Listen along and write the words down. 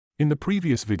In the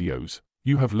previous videos,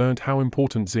 you have learned how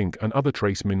important zinc and other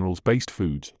trace minerals-based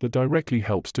foods that directly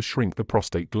helps to shrink the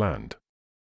prostate gland.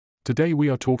 Today we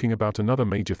are talking about another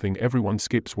major thing everyone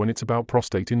skips when it's about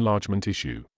prostate enlargement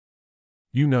issue.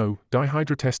 You know,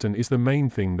 dihydrotestosterone is the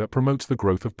main thing that promotes the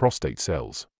growth of prostate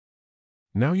cells.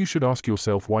 Now you should ask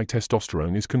yourself why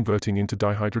testosterone is converting into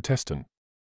dihydrotestosterone.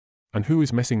 And who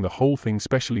is messing the whole thing,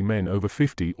 especially men over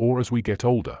 50 or as we get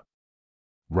older?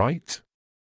 Right?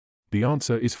 The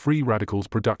answer is free radicals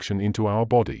production into our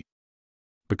body.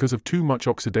 Because of too much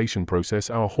oxidation process,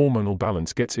 our hormonal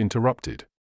balance gets interrupted.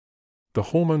 The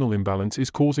hormonal imbalance is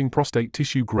causing prostate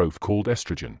tissue growth called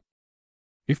estrogen.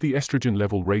 If the estrogen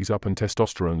level raises up and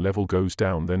testosterone level goes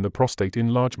down, then the prostate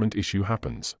enlargement issue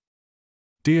happens.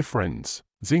 Dear friends,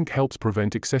 zinc helps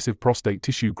prevent excessive prostate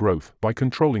tissue growth by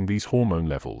controlling these hormone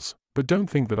levels. But don't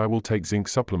think that I will take zinc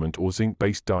supplement or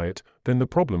zinc-based diet, then the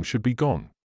problem should be gone.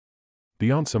 The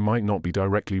answer might not be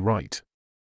directly right.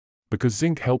 Because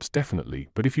zinc helps definitely,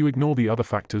 but if you ignore the other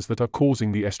factors that are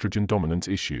causing the estrogen dominance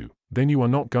issue, then you are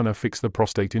not gonna fix the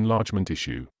prostate enlargement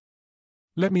issue.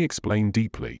 Let me explain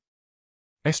deeply.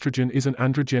 Estrogen is an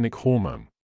androgenic hormone.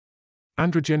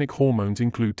 Androgenic hormones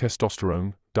include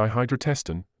testosterone,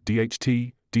 dihydrotestosterone,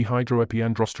 DHT,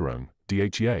 dihydroepiandrosterone,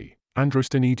 DHEA,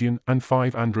 androstenedione, and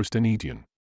 5-androstenedione.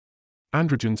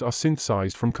 Androgens are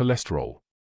synthesized from cholesterol.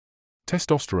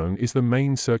 Testosterone is the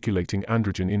main circulating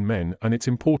androgen in men, and it's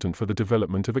important for the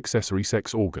development of accessory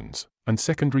sex organs and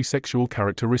secondary sexual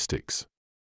characteristics.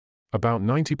 About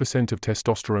 90% of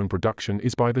testosterone production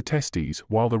is by the testes,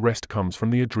 while the rest comes from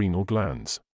the adrenal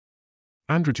glands.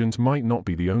 Androgens might not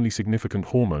be the only significant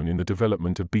hormone in the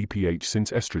development of BPH,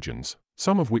 since estrogens,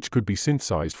 some of which could be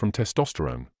synthesized from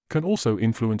testosterone, can also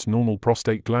influence normal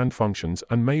prostate gland functions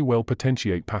and may well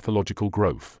potentiate pathological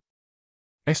growth.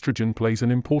 Estrogen plays an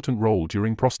important role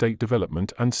during prostate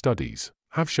development, and studies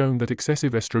have shown that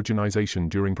excessive estrogenization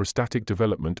during prostatic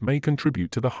development may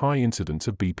contribute to the high incidence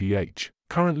of BPH,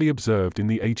 currently observed in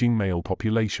the aging male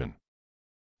population.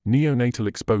 Neonatal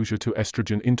exposure to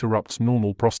estrogen interrupts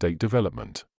normal prostate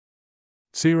development.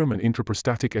 Serum and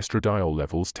intraprostatic estradiol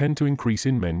levels tend to increase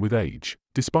in men with age,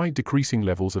 despite decreasing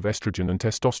levels of estrogen and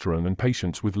testosterone, and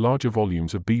patients with larger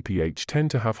volumes of BPH tend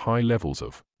to have high levels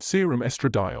of serum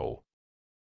estradiol.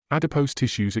 Adipose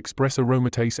tissues express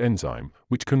aromatase enzyme,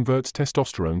 which converts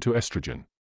testosterone to estrogen.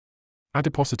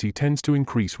 Adiposity tends to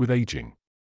increase with aging.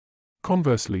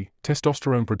 Conversely,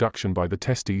 testosterone production by the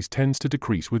testes tends to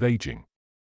decrease with aging.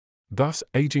 Thus,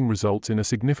 aging results in a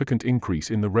significant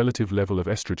increase in the relative level of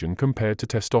estrogen compared to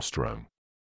testosterone.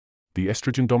 The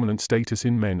estrogen-dominant status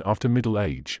in men after middle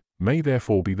age may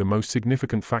therefore be the most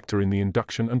significant factor in the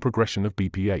induction and progression of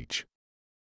BPH.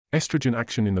 Estrogen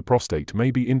action in the prostate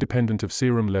may be independent of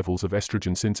serum levels of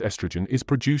estrogen, since estrogen is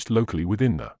produced locally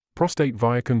within the prostate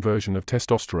via conversion of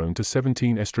testosterone to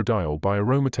 17-estradiol by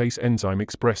aromatase enzyme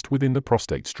expressed within the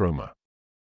prostate stroma.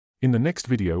 In the next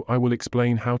video I will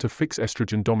explain how to fix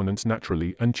estrogen dominance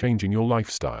naturally and changing your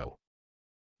lifestyle.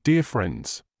 Dear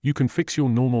friends, you can fix your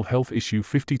normal health issue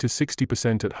 50 to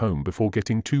 60% at home before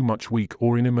getting too much weak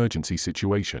or in emergency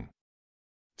situation.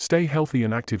 Stay healthy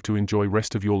and active to enjoy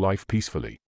rest of your life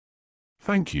peacefully.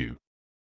 Thank you.